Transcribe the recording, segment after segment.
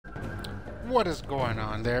What is going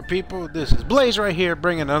on there, people? This is Blaze right here,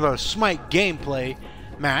 bringing another Smite gameplay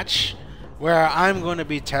match where I'm going to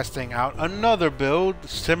be testing out another build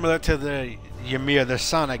similar to the Ymir the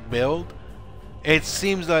Sonic build. It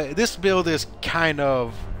seems like this build is kind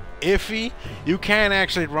of iffy. You can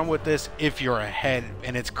actually run with this if you're ahead,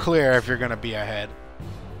 and it's clear if you're going to be ahead.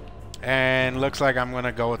 And looks like I'm going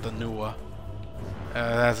to go with the Nuwa.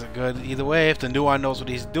 That's good either way. If the Nuwa knows what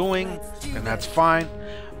he's doing, then that's fine.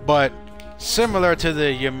 But similar to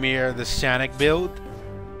the Ymir the Sonic build,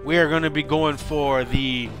 we are going to be going for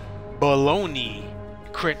the Baloney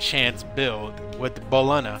crit chance build with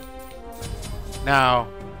Baloney. Now,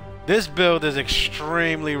 this build is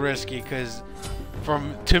extremely risky because,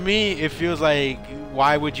 to me, it feels like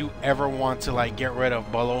why would you ever want to like get rid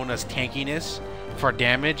of Baloney's tankiness for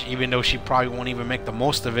damage, even though she probably won't even make the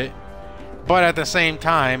most of it. But at the same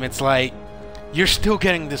time, it's like you're still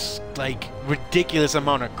getting this like ridiculous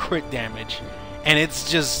amount of crit damage, and it's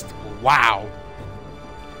just wow.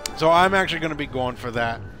 So I'm actually going to be going for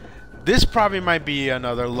that. This probably might be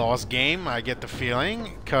another lost game, I get the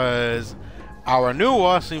feeling, because our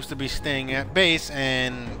Nuwa seems to be staying at base,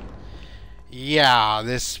 and yeah,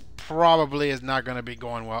 this probably is not going to be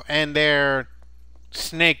going well. And their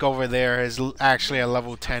Snake over there is actually a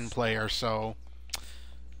level 10 player, so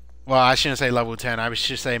well, I shouldn't say level 10. I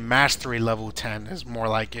should say mastery level 10 is more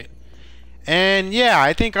like it. And yeah,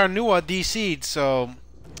 I think our Nuwa DC'd, so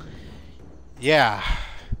yeah.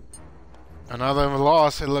 Another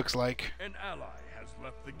loss, it looks like. An ally has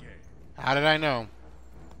left the game. How did I know?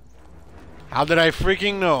 How did I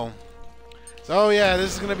freaking know? So yeah,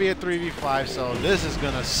 this is going to be a 3v5, so this is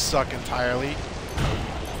going to suck entirely.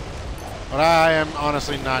 But I am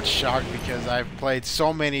honestly not shocked because I've played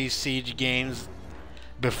so many Siege games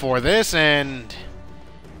before this, and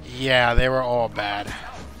yeah, they were all bad.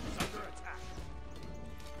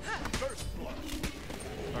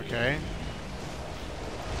 Okay.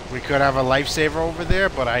 We could have a lifesaver over there,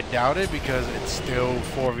 but I doubt it because it's still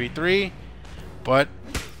 4v3. But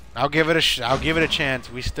I'll give it a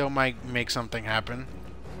chance. We still might make something happen.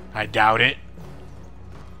 I doubt it.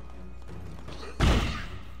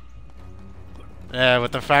 Yeah,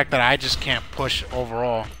 with the fact that I just can't push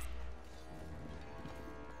overall.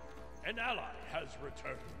 An ally has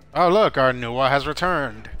returned. Oh look, our Nuwa has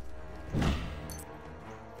returned.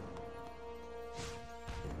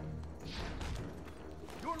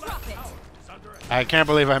 I can't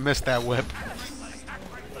believe I missed that whip.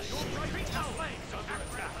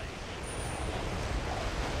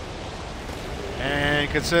 And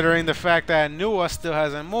considering the fact that Nuwa still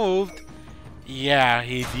hasn't moved, yeah,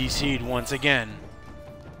 he DC'd once again.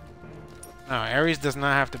 No, Ares does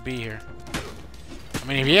not have to be here. I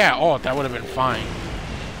mean, if he had ult, that would have been fine.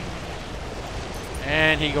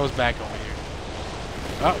 And he goes back over here.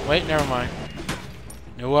 Oh, wait, never mind.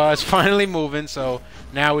 Nuwa is finally moving, so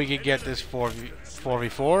now we can get this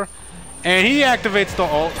 4v4. And he activates the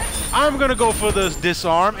ult. I'm going to go for this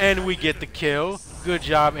disarm, and we get the kill. Good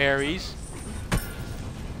job, Ares.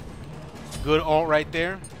 Good ult right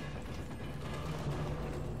there.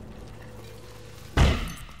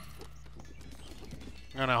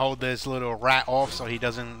 I'm gonna hold this little rat off so he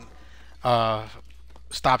doesn't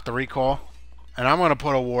stop the recall, and I'm gonna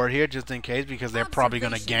put a ward here just in case because they're probably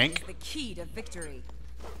gonna gank. The key to victory.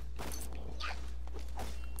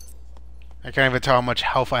 I can't even tell how much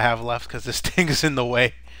health I have left because this thing is in the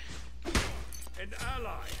way. An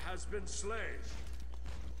ally has been slain.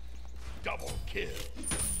 Double kill.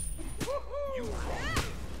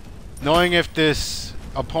 Knowing if this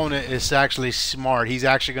opponent is actually smart, he's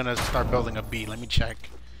actually gonna start building a bead. Let me check.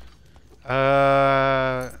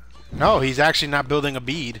 No, he's actually not building a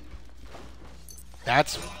bead.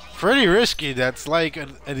 That's pretty risky. That's like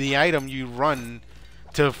the item you run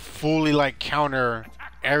to fully like counter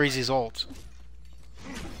Ares' ult.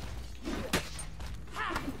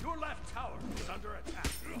 Your left tower is under attack.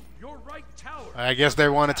 Your right tower. I guess they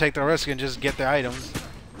want to take the risk and just get the items.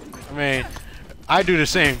 I mean, I do the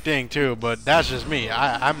same thing too, but that's just me.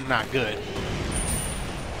 I'm not good.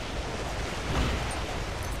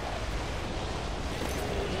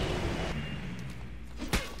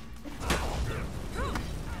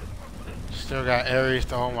 Still got Ares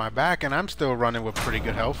to hold my back, and I'm still running with pretty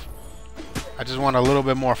good health. I just want a little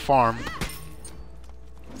bit more farm.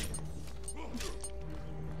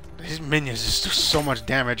 These minions just do so much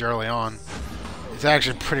damage early on. It's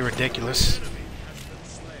actually pretty ridiculous.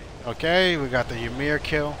 Okay, we got the Ymir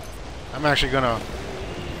kill. I'm actually gonna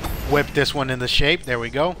whip this one into shape. There we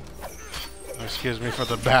go. Excuse me for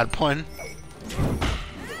the bad pun.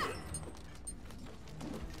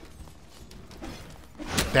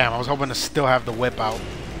 Damn, I was hoping to still have the whip out.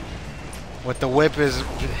 With the whip is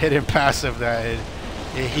hidden passive that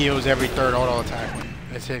it heals every third auto attack.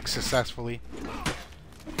 It's hit successfully.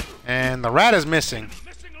 And the rat is missing.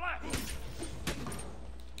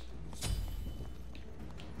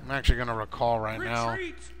 I'm actually gonna recall right now.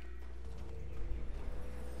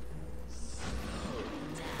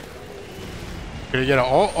 Did he get a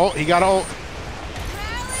ult? Oh, he got a ult.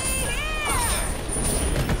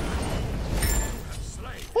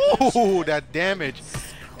 Ooh, that damage.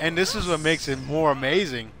 And this is what makes it more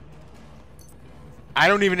amazing. I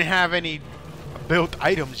don't even have any built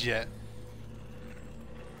items yet.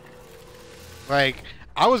 Like,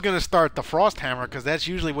 I was gonna start the Frost Hammer because that's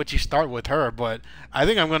usually what you start with her, but I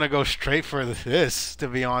think I'm gonna go straight for this, to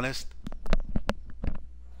be honest.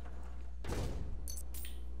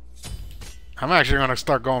 I'm actually gonna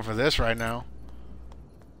start going for this right now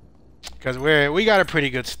because we got a pretty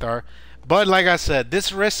good start. But like I said,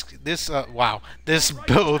 this build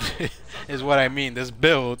is what I mean. This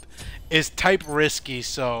build is type risky,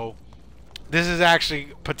 so this is actually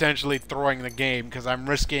potentially throwing the game because I'm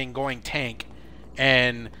risking going tank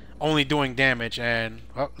and only doing damage. And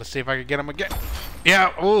oh, let's see if I can get him again.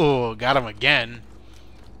 Yeah, ooh, got him again.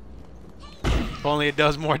 If only it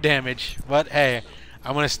does more damage. But hey,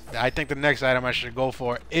 I think the next item I should go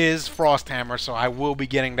for is Frost Hammer, so I will be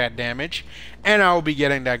getting that damage, and I will be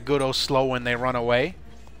getting that good old slow when they run away.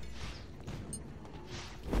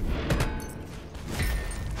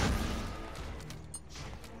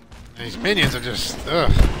 These minions are just,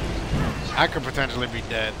 ugh. I could potentially be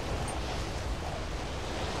dead.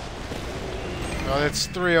 Well, it's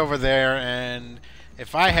 3 over there, and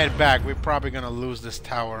if I head back, we're probably going to lose this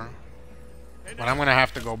tower. But I'm going to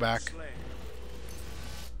have to go back.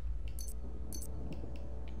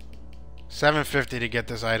 750 to get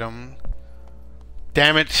this item.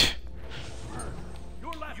 Damn it.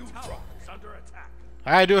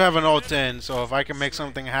 I do have an ult in, so if I can make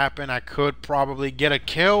something happen, I could probably get a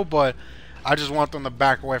kill, but I just want them to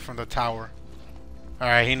back away from the tower.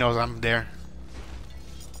 Alright, he knows I'm there.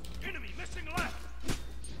 Enemy missing left.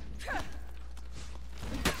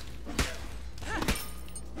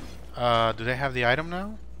 Do they have the item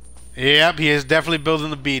now? Yep, he is definitely building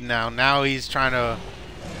the bead now. Now he's trying to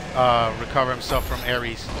recover himself from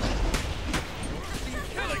Ares.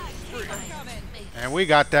 And we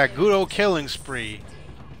got that good old killing spree.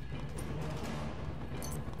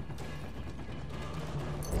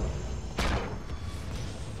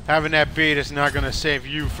 Having that bead is not going to save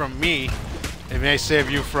you from me. It may save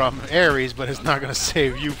you from Ares, but it's not going to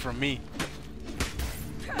save you from me.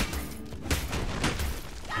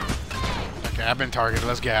 Okay, I've been targeted.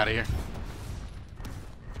 Let's get out of here.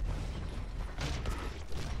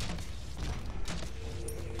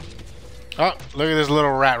 Oh, look at this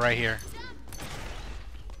little rat right here.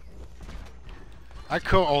 I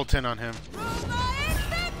could ult in on him.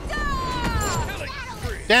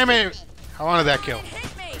 Damn it! I wanted that kill.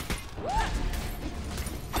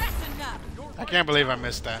 I can't believe I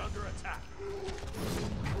missed that.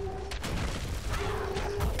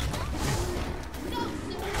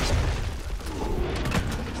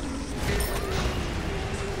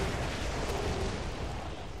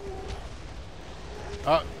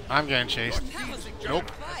 Oh, I'm getting chased. Nope.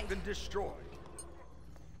 Has been destroyed.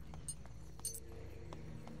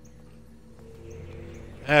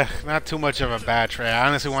 Not too much of a bad trade. I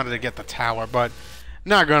honestly wanted to get the tower, but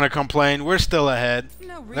not gonna complain. We're still ahead.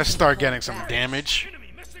 Let's start getting some damage.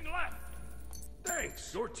 Enemy missing left.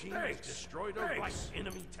 Thanks. Your team has destroyed a right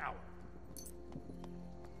enemy tower.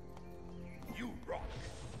 You rock.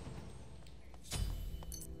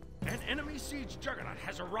 An enemy siege juggernaut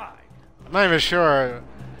has arrived. I'm not even sure.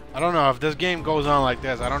 I don't know if this game goes on like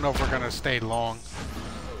this. I don't know if we're gonna stay long.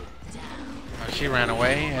 She ran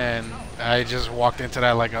away, and I just walked into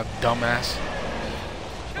that like a dumbass.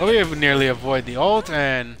 Well, we nearly avoid the ult,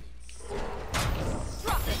 and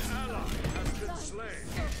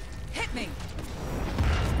Hit me.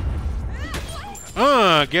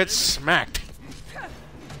 get smacked.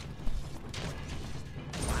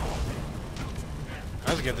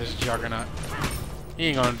 Let's get this juggernaut. He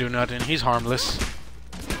ain't gonna do nothing. He's harmless.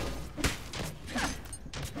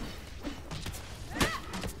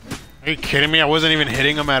 Are you kidding me? I wasn't even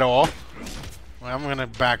hitting him at all. Well, I'm gonna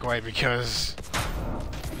back away because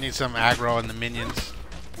I need some aggro on the minions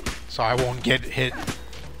so I won't get hit.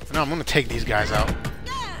 No, I'm gonna take these guys out.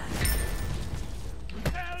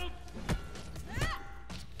 Help!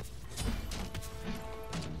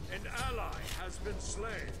 An ally has been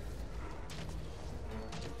slain.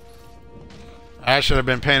 I should have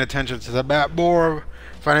been paying attention to the map more.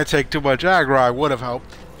 If I didn't take too much aggro, I would have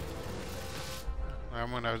helped.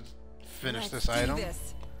 I'm gonna finish this item.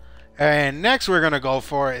 And next we're gonna go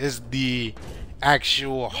for is the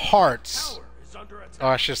actual hearts, Tower is under attack. or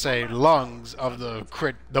I should say lungs of the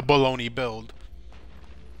Baloney build.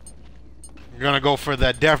 You're gonna go for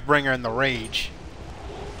the Deathbringer and the Rage.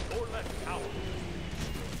 Your left tower.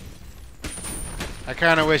 I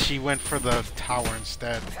kind of wish he went for the tower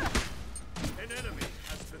instead. An enemy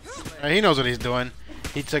has been slain. He knows what he's doing.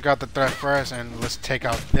 He took out the threat first, and let's take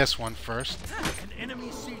out this one first. An enemy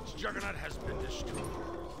siege juggernaut has been destroyed.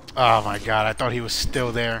 Oh my god, I thought he was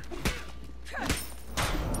still there.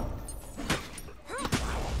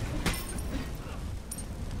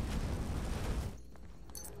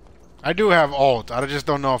 I do have ult. I just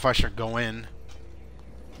don't know if I should go in.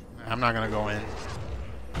 I'm not gonna go in.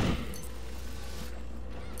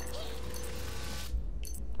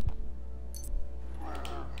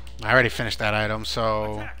 I already finished that item,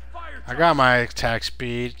 so Attack, fire I got my attack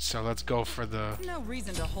speed. So let's go for the No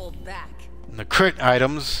reason to hold back. crit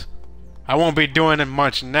items. I won't be doing it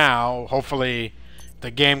much now. Hopefully,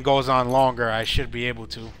 the game goes on longer. I should be able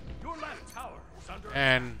to. Your left tower is under attack.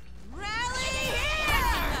 And Rally here!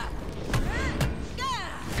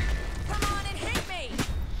 Come on and hit me!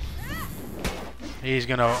 he's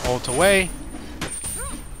gonna ult away.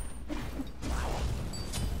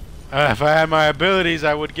 If I had my abilities,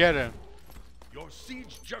 I would get him. Your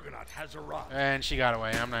siege juggernaut has arrived. And she got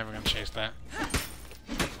away. I'm not even gonna chase that.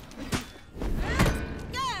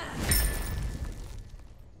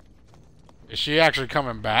 Is she actually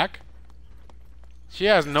coming back? She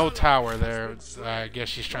has no tower there. I guess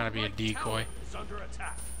she's trying to be a decoy. Is under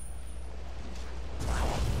attack.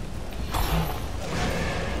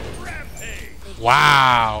 Rampage.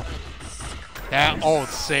 Wow. That ult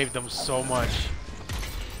saved them so much.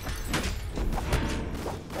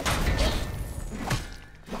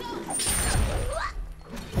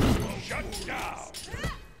 Shut down.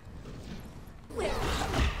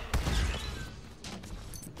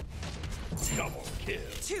 Double kill.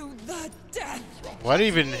 To the death! What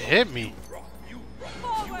even hit me? You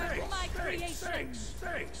Forward, my creation!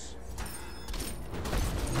 thanks.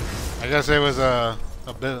 I guess it was a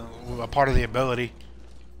part of the ability.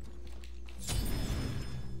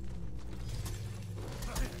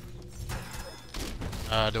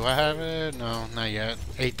 Do I have it? No, not yet.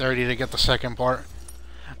 8:30 to get the second part.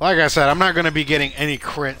 Like I said, I'm not going to be getting any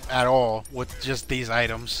crit at all with just these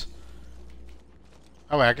items.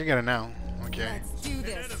 Oh wait, I can get it now. Okay. Let's do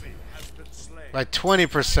this. Enemy has been slain. By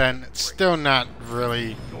 20%, it's still not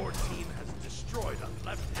really. Your team has destroyed a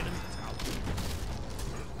left enemy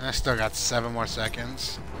tower. I still got 7 more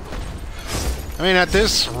seconds. I mean, at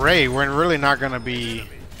this rate, we're really not going to be. Enemy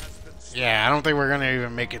has been slain. Yeah, I don't think we're going to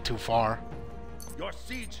even make it too far. Your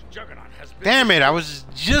siege juggernaut has been Damn it, I was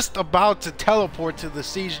just about to teleport to the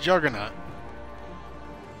Siege Juggernaut.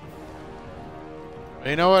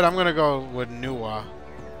 You know what? I'm going to go with Nuwa.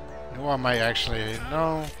 Nuwa might actually.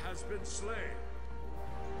 No. has been slain.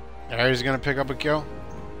 Ares going to pick up a kill.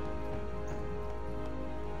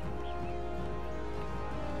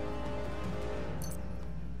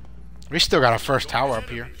 We still got a first tower up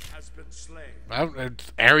here. Enemy has been slain.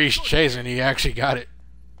 Ares chasing, he actually got it.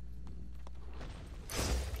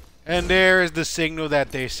 And there is the signal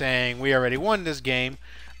that they're saying we already won this game.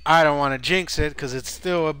 I don't want to jinx it because it's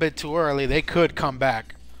still a bit too early. They could come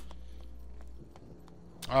back.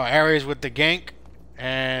 Oh, Ares with the gank,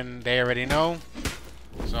 and they already know.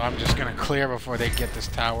 So I'm just going to clear before they get this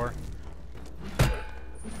tower.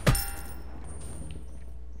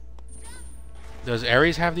 Does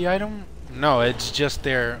Ares have the item? No, it's just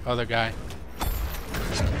their other guy.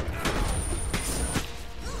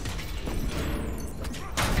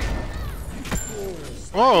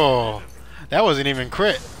 Oh, that wasn't even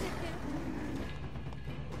crit.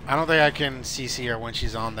 I don't think I can CC her when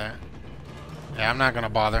she's on that. Yeah, I'm not gonna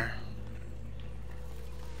bother.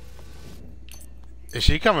 Is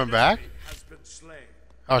she coming back? Has been slain.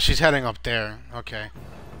 Oh, she's heading up there. Okay.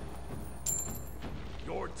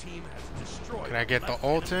 Your team has destroyed. Can I get the left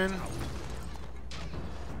ult enemy in? tower.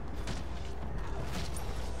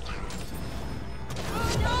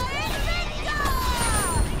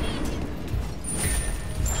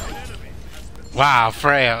 Wow,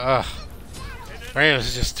 Freya. Ugh.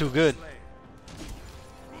 Freya's just too good.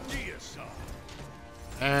 Deicide.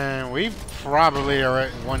 And we probably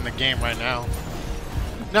already won the game right now.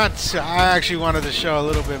 I actually wanted to show a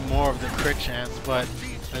little bit more of the crit chance, but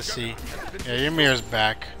let's see. Yeah, Ymir's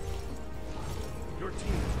back. Your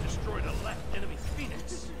team has destroyed a left enemy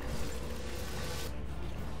phoenix.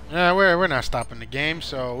 Yeah, we're not stopping the game,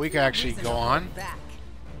 so we can actually Reason go to on. hold back.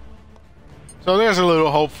 So there's a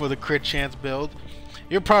little hope for the crit chance build.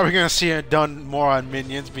 You're probably going to see it done more on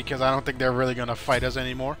minions because I don't think they're really going to fight us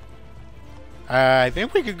anymore. I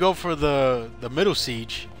think we could go for the middle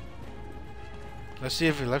siege. Let's see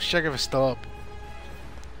if let's check if it's still up.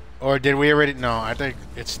 Or did we already? No, I think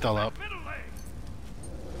it's still up.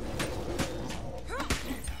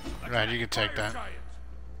 Right, you can take that.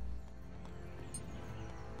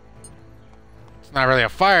 It's not really a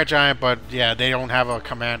fire giant, but yeah, they don't have a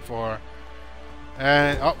command for.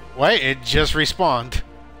 And oh wait, it just respawned.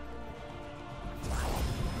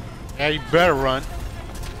 Yeah, you better run.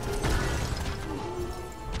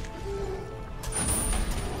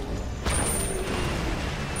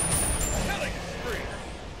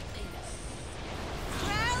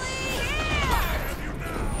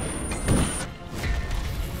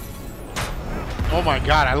 Oh my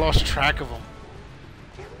god, I lost track of them.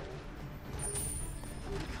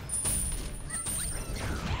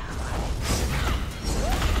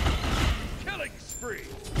 Killing spree.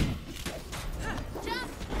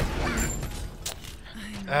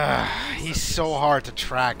 He's so hard to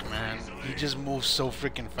track, man. He just moves so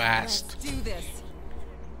freaking fast. Let's do this.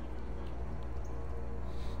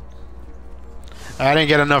 I didn't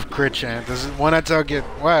get enough crit chance. This is when I get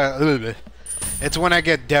well. It's when I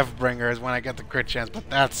get Deathbringer is when I get the crit chance, but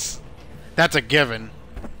that's a given.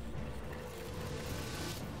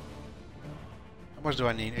 How much do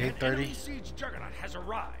I need? 830. Siege Juggernaut has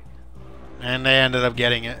arrived. And they ended up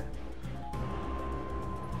getting it.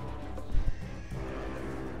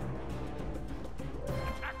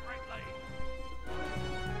 Attack right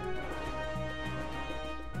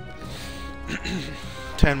lane.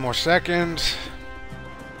 10 more seconds.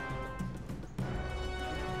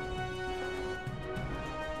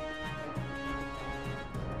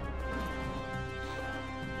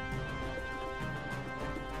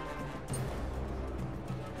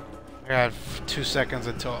 We have 2 seconds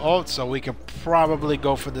until ult, so we can probably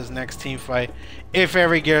go for this next team fight. If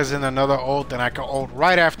Every gears in another ult, then I can ult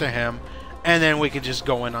right after him, and then we could just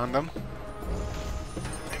go in on them.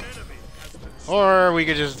 Or we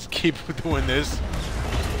could just keep doing this.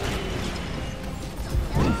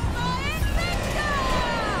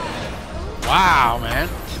 Wow, man.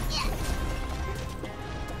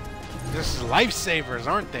 This is lifesavers,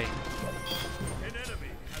 aren't they?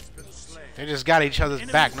 They just got each other's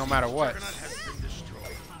back no matter what.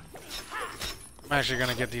 I'm actually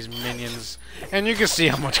gonna get these minions, and you can see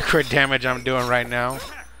how much crit damage I'm doing right now.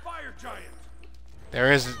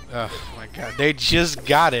 There is, oh my god, they just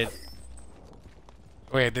got it.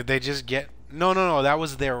 Wait, did they just get? No, that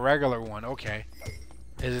was their regular one. Okay,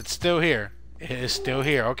 is it still here? It is still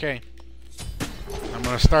here. Okay, I'm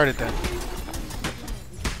gonna start it then.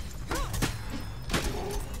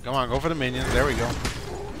 Come on, go for the minions. There we go.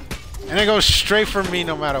 And it goes straight for me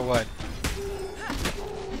no matter what.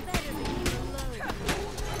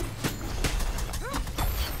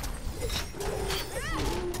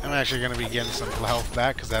 I'm actually going to be getting some health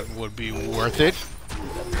back because that would be worth it.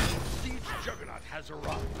 Siege Juggernaut has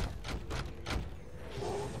arrived.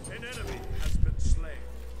 An enemy has been slain.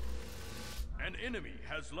 An enemy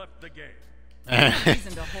has left the game.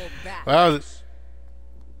 Reason to hold back. Well,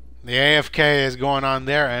 the AFK is going on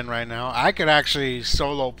their end right now. I could actually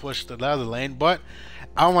solo push the other lane, but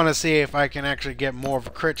I want to see if I can actually get more of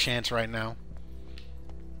a crit chance right now.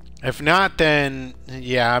 If not, then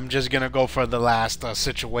yeah, I'm just going to go for the last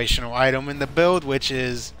situational item in the build, which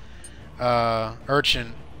is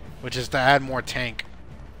Urchin, which is to add more tank.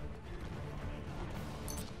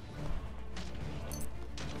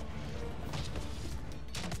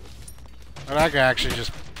 But I can actually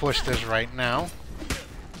just push this right now.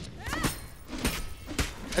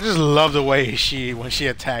 I just love the way when she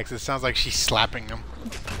attacks, it sounds like she's slapping them.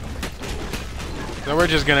 So we're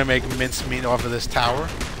just gonna make mincemeat off of this tower.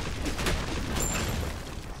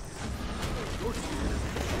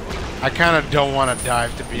 I kind of don't want to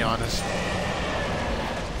dive, to be honest.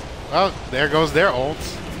 Well, there goes their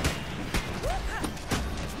ults.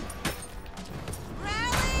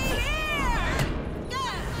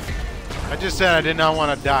 I just said I did not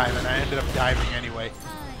want to dive, and I ended up diving anyway.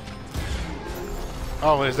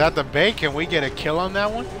 Oh, is that the bait? Can we get a kill on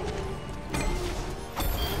that one?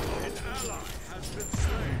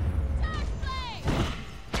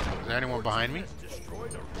 Is there anyone behind me?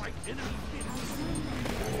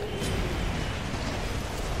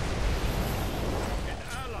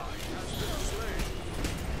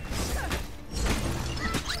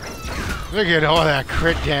 Look at all that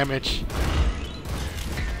crit damage.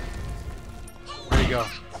 Where'd he go?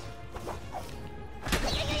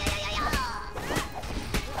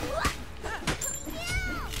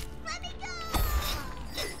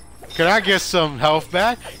 Can I get some health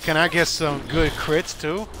back? Can I get some good crits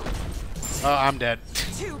too? Oh, I'm dead.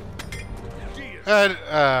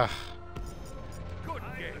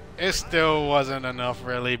 It still wasn't enough,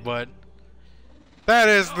 really, but that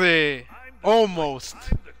is the almost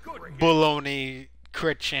baloney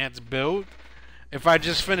crit chance build. If I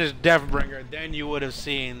just finished Deathbringer, then you would have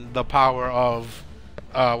seen the power of,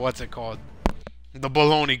 what's it called? The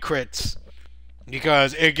baloney crits.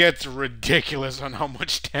 Because it gets ridiculous on how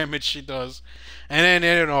much damage she does. And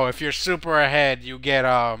then, you know, if you're super ahead, you get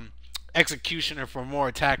Executioner for more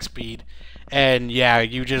attack speed. And yeah,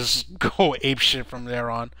 you just go apeshit from there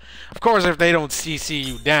on. Of course, if they don't CC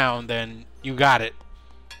you down, then you got it.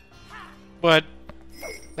 But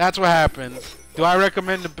that's what happens. Do I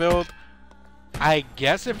recommend the build? I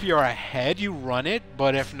guess if you're ahead, you run it.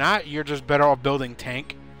 But if not, you're just better off building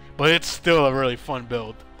tank. But it's still a really fun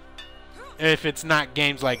build. If it's not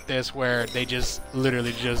games like this where they just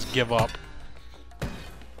literally just give up.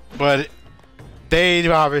 But they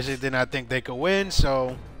obviously did not think they could win,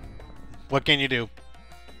 so what can you do?